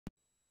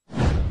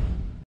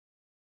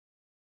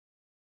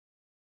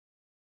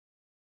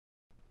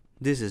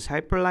This is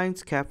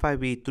Hyperline's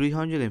Cat5e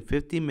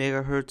 350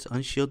 MHz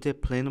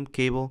unshielded Plenum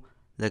cable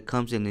that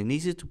comes in an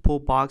easy to pull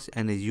box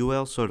and is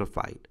UL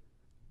certified.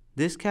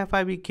 This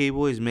Cat5e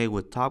cable is made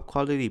with top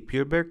quality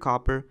pure bare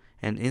copper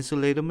and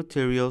insulated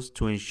materials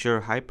to ensure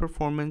high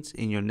performance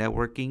in your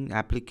networking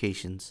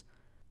applications.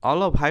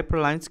 All of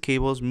Hyperline's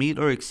cables meet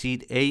or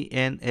exceed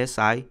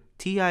ANSI,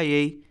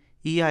 TIA,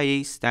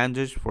 EIA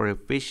standards for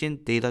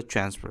efficient data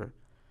transfer.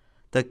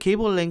 The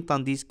cable length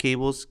on these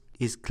cables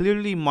is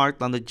clearly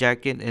marked on the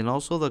jacket, and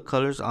also the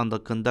colors on the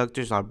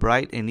conductors are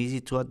bright and easy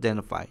to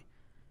identify.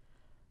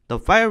 The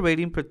fire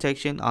rating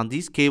protection on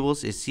these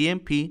cables is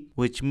CMP,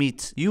 which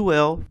meets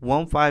UL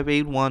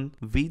 1581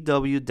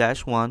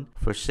 VW-1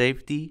 for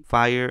safety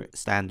fire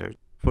standards.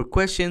 For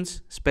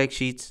questions, spec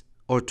sheets,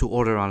 or to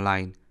order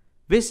online,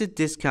 visit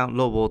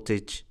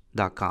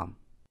discountlowvoltage.com.